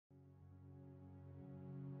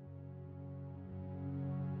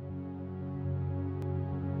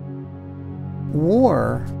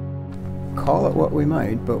War, call it what we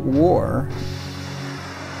might, but war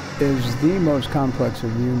is the most complex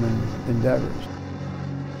of human endeavors.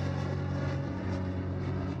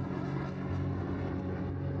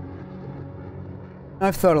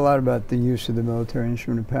 I've thought a lot about the use of the military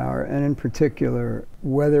instrument of power, and in particular,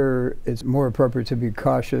 whether it's more appropriate to be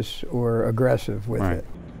cautious or aggressive with it.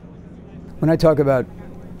 When I talk about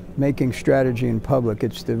making strategy in public,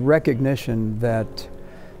 it's the recognition that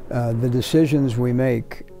the decisions we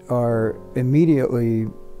make are immediately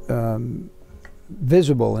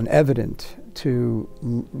visible and evident to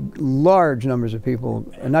large numbers of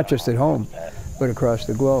people, and not just at home, but across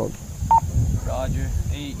the globe. Roger.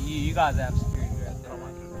 You guys have security.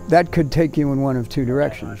 That could take you in one of two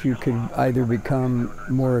directions. You could either become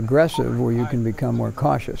more aggressive or you can become more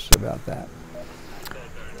cautious about that.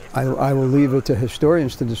 I will leave it to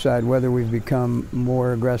historians to decide whether we've become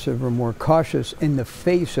more aggressive or more cautious in the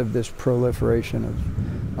face of this proliferation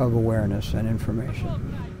of awareness and information.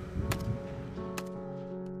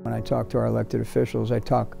 When I talk to our elected officials, I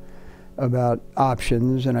talk about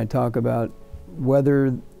options, and I talk about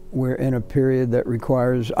whether we're in a period that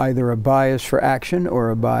requires either a bias for action or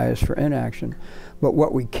a bias for inaction. But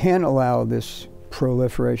what we can't allow this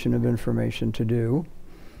proliferation of information to do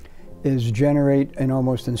is generate an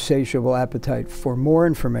almost insatiable appetite for more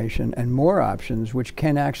information and more options, which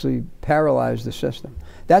can actually paralyze the system.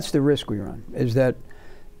 That's the risk we run, is that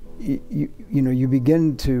you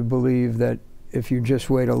begin to believe that if you just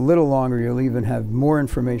wait a little longer, you'll even have more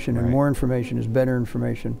information, and more information is better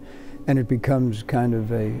information. And it becomes kind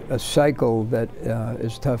of a cycle that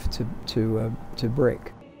is tough to break.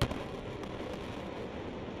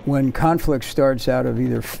 When conflict starts out of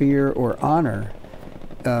either fear or honor,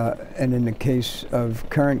 and in the case of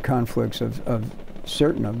current conflicts of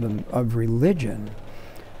certain of them, of religion,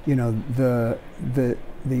 you know,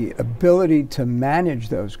 the ability to manage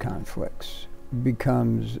those conflicts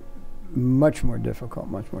becomes much more difficult,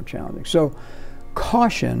 much more challenging. So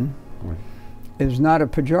caution is not a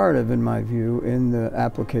pejorative, in my view, in the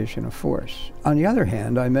application of force. On the other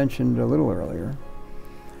hand, I mentioned a little earlier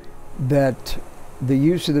that the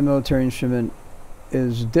use of the military instrument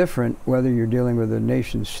is different whether you're dealing with a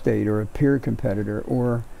nation state or a peer competitor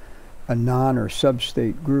or a non or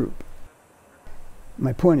sub-state group.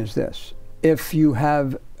 My point is this: if you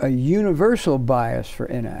have a universal bias for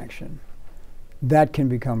inaction, that can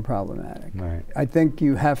become problematic. I think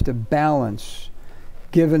you have to balance,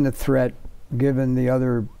 given the threat, given the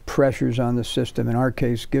other pressures on the system, in our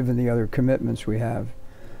case, given the other commitments we have,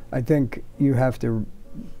 I think you have to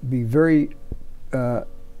be very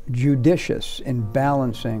judicious in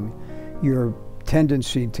balancing your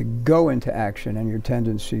tendency to go into action and your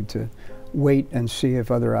tendency to wait and see if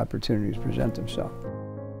other opportunities present themselves.